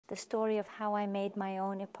the story of how I made my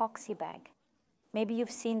own epoxy bag. Maybe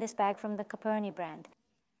you've seen this bag from the Coperni brand.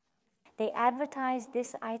 They advertise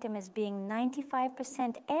this item as being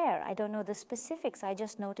 95% air. I don't know the specifics, I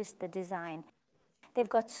just noticed the design. They've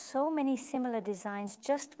got so many similar designs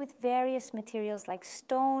just with various materials like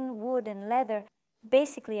stone, wood, and leather,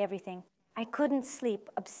 basically everything. I couldn't sleep,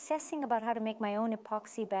 obsessing about how to make my own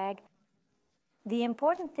epoxy bag. The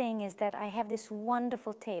important thing is that I have this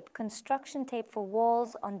wonderful tape, construction tape for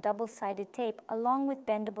walls on double-sided tape, along with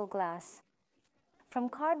bendable glass. From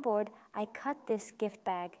cardboard, I cut this gift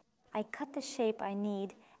bag. I cut the shape I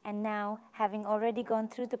need, and now, having already gone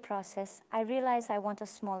through the process, I realize I want a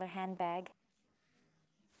smaller handbag.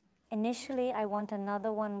 Initially, I want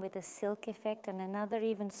another one with a silk effect and another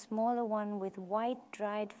even smaller one with white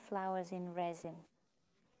dried flowers in resin.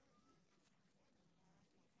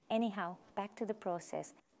 Anyhow, back to the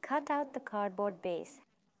process. Cut out the cardboard base.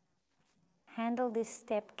 Handle this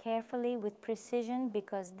step carefully with precision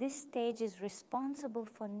because this stage is responsible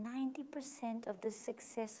for 90% of the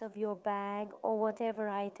success of your bag or whatever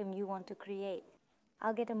item you want to create.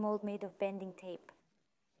 I'll get a mold made of bending tape.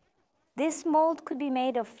 This mold could be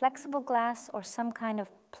made of flexible glass or some kind of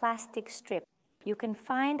plastic strip. You can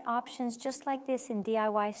find options just like this in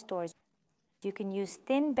DIY stores. You can use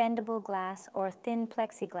thin bendable glass or thin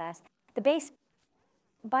plexiglass. The base,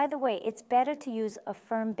 by the way, it's better to use a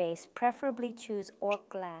firm base, preferably choose cork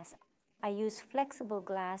glass. I use flexible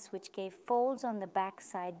glass which gave folds on the back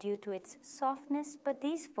side due to its softness, but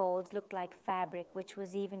these folds looked like fabric, which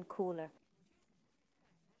was even cooler.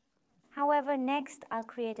 However, next I'll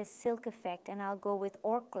create a silk effect and I'll go with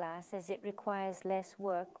cork glass as it requires less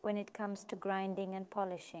work when it comes to grinding and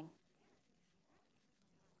polishing.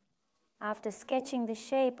 After sketching the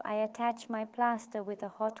shape, I attach my plaster with a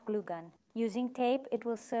hot glue gun. Using tape, it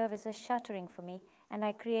will serve as a shuttering for me, and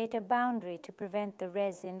I create a boundary to prevent the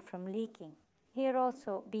resin from leaking. Here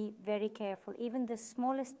also, be very careful. Even the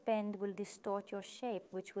smallest bend will distort your shape,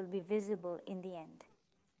 which will be visible in the end.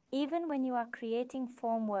 Even when you are creating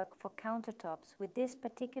formwork for countertops with this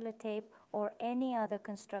particular tape or any other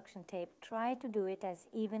construction tape, try to do it as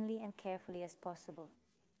evenly and carefully as possible.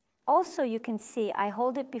 Also, you can see I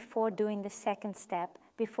hold it before doing the second step,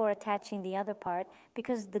 before attaching the other part,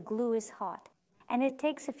 because the glue is hot. And it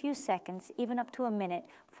takes a few seconds, even up to a minute,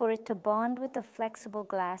 for it to bond with the flexible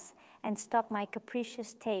glass and stop my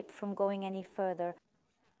capricious tape from going any further.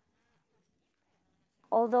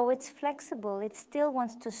 Although it's flexible, it still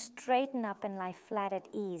wants to straighten up and lie flat at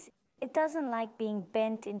ease. It doesn't like being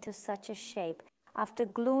bent into such a shape. After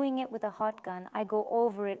gluing it with a hot gun, I go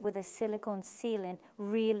over it with a silicone sealant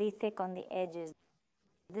really thick on the edges.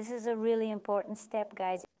 This is a really important step,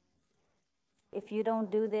 guys. If you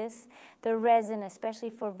don't do this, the resin, especially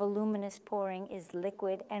for voluminous pouring, is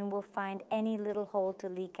liquid and will find any little hole to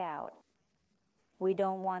leak out. We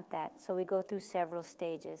don't want that, so we go through several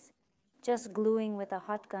stages. Just gluing with a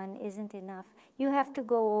hot gun isn't enough. You have to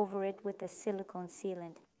go over it with a silicone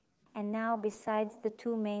sealant. And now, besides the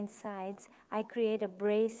two main sides, I create a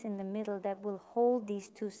brace in the middle that will hold these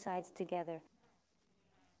two sides together.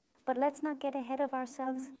 But let's not get ahead of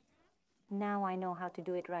ourselves. Now I know how to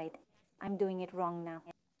do it right. I'm doing it wrong now.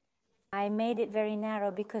 I made it very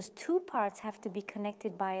narrow because two parts have to be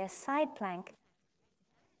connected by a side plank.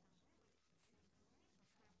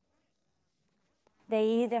 They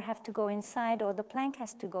either have to go inside or the plank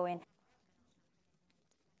has to go in.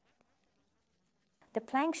 The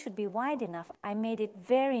plank should be wide enough. I made it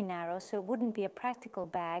very narrow so it wouldn't be a practical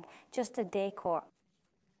bag, just a decor.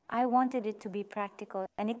 I wanted it to be practical,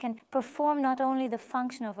 and it can perform not only the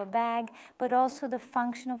function of a bag, but also the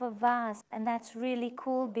function of a vase. And that's really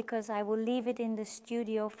cool because I will leave it in the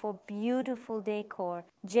studio for beautiful decor.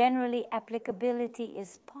 Generally, applicability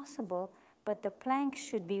is possible, but the plank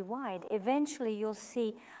should be wide. Eventually, you'll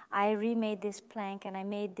see I remade this plank, and I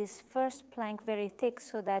made this first plank very thick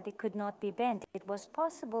so that it could not be bent. It was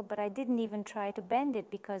possible, but I didn't even try to bend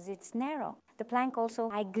it because it's narrow. The plank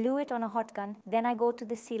also, I glue it on a hot gun, then I go to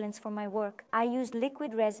the sealants for my work. I use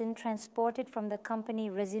liquid resin transported from the company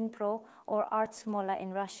Resin Pro or Art Smola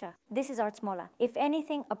in Russia. This is Art Smola. If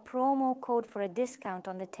anything, a promo code for a discount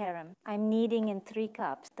on the Terum. I'm kneading in 3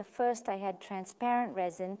 cups. The first I had transparent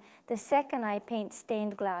resin. The second I paint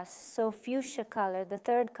stained glass, so fuchsia color. The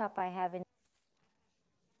third cup I have in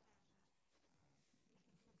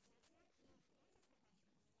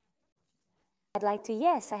I'd like to,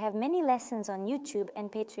 yes, I have many lessons on YouTube and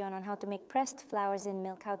Patreon on how to make pressed flowers in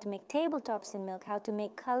milk, how to make tabletops in milk, how to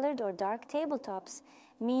make colored or dark tabletops,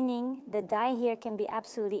 meaning the dye here can be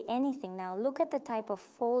absolutely anything. Now look at the type of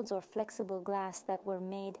folds or flexible glass that were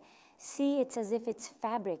made See, it's as if it's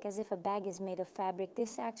fabric, as if a bag is made of fabric.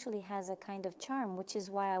 This actually has a kind of charm, which is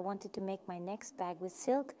why I wanted to make my next bag with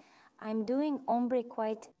silk. I'm doing ombre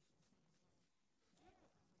quite.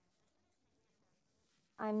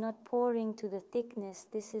 I'm not pouring to the thickness.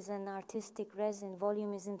 This is an artistic resin.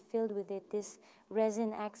 Volume isn't filled with it. This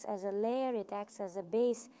resin acts as a layer. It acts as a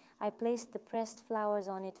base. I placed the pressed flowers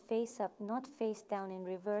on it face up, not face down in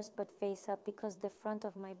reverse, but face up, because the front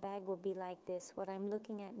of my bag will be like this, what I'm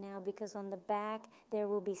looking at now, because on the back there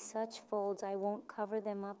will be such folds. I won't cover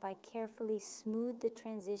them up. I carefully smooth the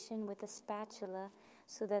transition with a spatula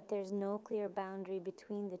so that there's no clear boundary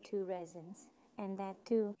between the two resins. And that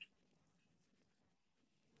too,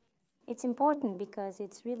 it's important because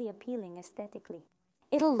it's really appealing aesthetically.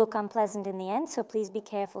 It'll look unpleasant in the end, so please be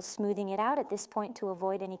careful smoothing it out at this point to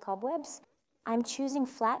avoid any cobwebs. I'm choosing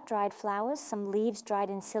flat dried flowers, some leaves dried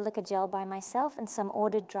in silica gel by myself, and some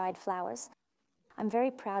ordered dried flowers. I'm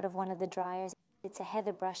very proud of one of the dryers. It's a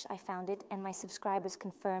heather brush. I found it, and my subscribers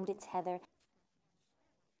confirmed it's heather.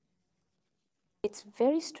 It's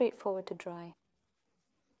very straightforward to dry.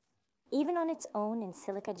 Even on its own in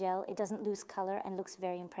silica gel, it doesn't lose color and looks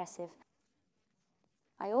very impressive.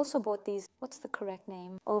 I also bought these, what's the correct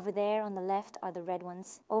name? Over there on the left are the red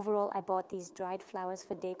ones. Overall, I bought these dried flowers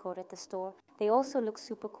for decor at the store. They also look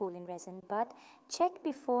super cool in resin, but check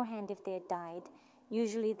beforehand if they're dyed.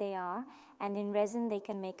 Usually they are, and in resin they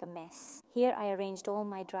can make a mess. Here I arranged all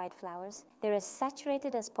my dried flowers. They're as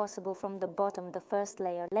saturated as possible from the bottom, the first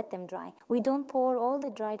layer. Let them dry. We don't pour all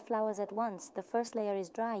the dried flowers at once. The first layer is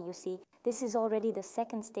dry, you see. This is already the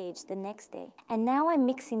second stage, the next day. And now I'm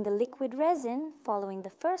mixing the liquid resin, following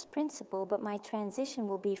the first principle, but my transition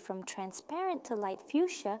will be from transparent to light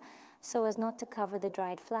fuchsia, so as not to cover the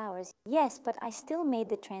dried flowers. Yes, but I still made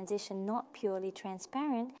the transition not purely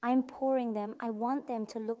transparent. I'm pouring them. I want them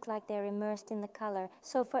to look like they're immersed in the color.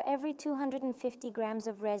 So for every 250 grams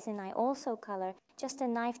of resin, I also color just a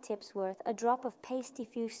knife tip's worth, a drop of pasty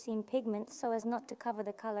fuchsine pigment so as not to cover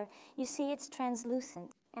the color. You see, it's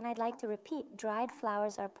translucent. And I'd like to repeat, dried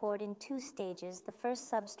flowers are poured in two stages. The first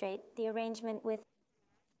substrate, the arrangement with.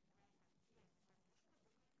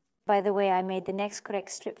 By the way, I made the next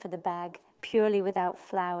correct strip for the bag, purely without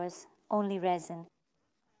flowers, only resin.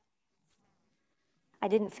 I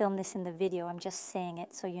didn't film this in the video, I'm just saying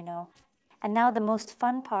it so you know. And now the most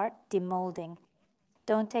fun part, demolding.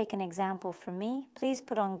 Don't take an example from me. Please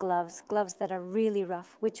put on gloves, gloves that are really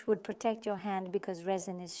rough, which would protect your hand because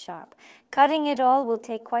resin is sharp. Cutting it all will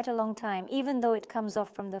take quite a long time, even though it comes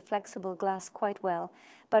off from the flexible glass quite well.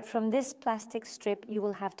 But from this plastic strip, you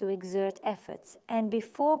will have to exert efforts. And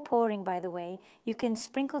before pouring, by the way, you can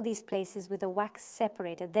sprinkle these places with a wax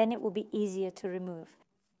separator. Then it will be easier to remove.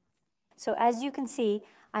 So as you can see,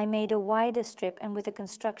 I made a wider strip and with a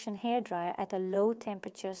construction hairdryer at a low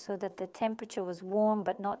temperature so that the temperature was warm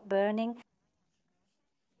but not burning.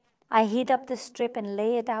 I heat up the strip and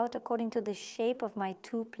lay it out according to the shape of my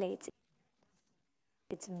two plates.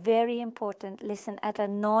 It's very important. Listen, at a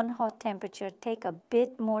non-hot temperature, take a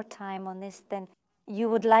bit more time on this than you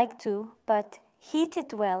would like to, but heat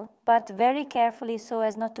it well, but very carefully so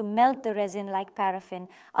as not to melt the resin like paraffin.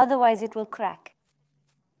 Otherwise, it will crack.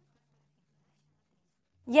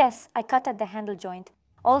 Yes, I cut at the handle joint.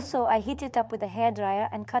 Also, I heat it up with a hairdryer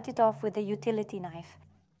and cut it off with a utility knife.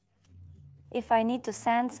 If I need to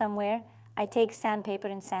sand somewhere, I take sandpaper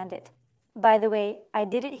and sand it. By the way, I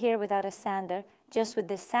did it here without a sander, just with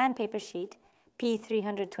this sandpaper sheet,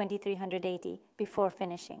 P320-380, before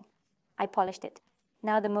finishing. I polished it.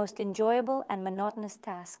 Now the most enjoyable and monotonous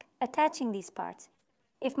task, attaching these parts.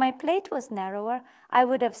 If my plate was narrower, I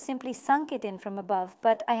would have simply sunk it in from above,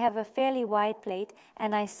 but I have a fairly wide plate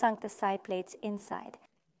and I sunk the side plates inside.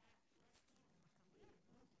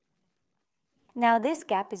 Now this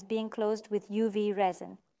gap is being closed with UV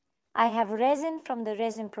resin. I have resin from the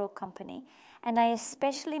Resin Pro company, and I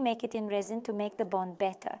especially make it in resin to make the bond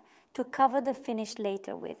better, to cover the finish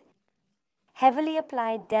later with. Heavily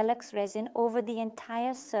applied deluxe resin over the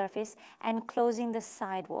entire surface and closing the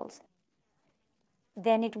side walls.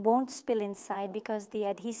 Then it won't spill inside because the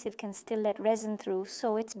adhesive can still let resin through,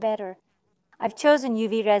 so it's better. I've chosen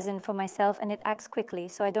UV resin for myself and it acts quickly,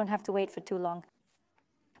 so I don't have to wait for too long.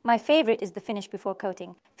 My favorite is the finish before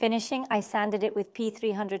coating. Finishing, I sanded it with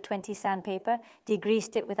P320 sandpaper,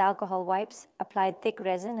 degreased it with alcohol wipes, applied thick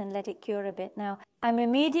resin and let it cure a bit. Now, I'm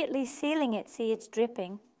immediately sealing it. See, it's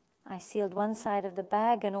dripping. I sealed one side of the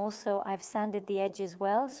bag and also I've sanded the edge as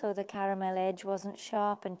well so the caramel edge wasn't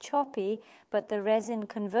sharp and choppy, but the resin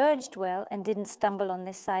converged well and didn't stumble on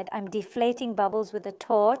this side. I'm deflating bubbles with a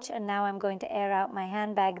torch and now I'm going to air out my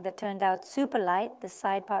handbag that turned out super light. The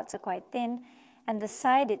side parts are quite thin. And the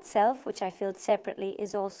side itself, which I filled separately,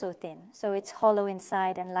 is also thin. So it's hollow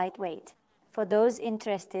inside and lightweight. For those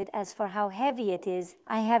interested, as for how heavy it is,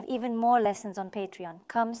 I have even more lessons on Patreon.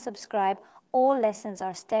 Come subscribe. All lessons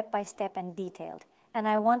are step by step and detailed. And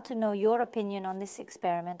I want to know your opinion on this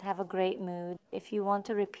experiment. Have a great mood. If you want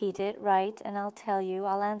to repeat it, write and I'll tell you.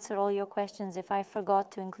 I'll answer all your questions if I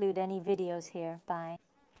forgot to include any videos here. Bye.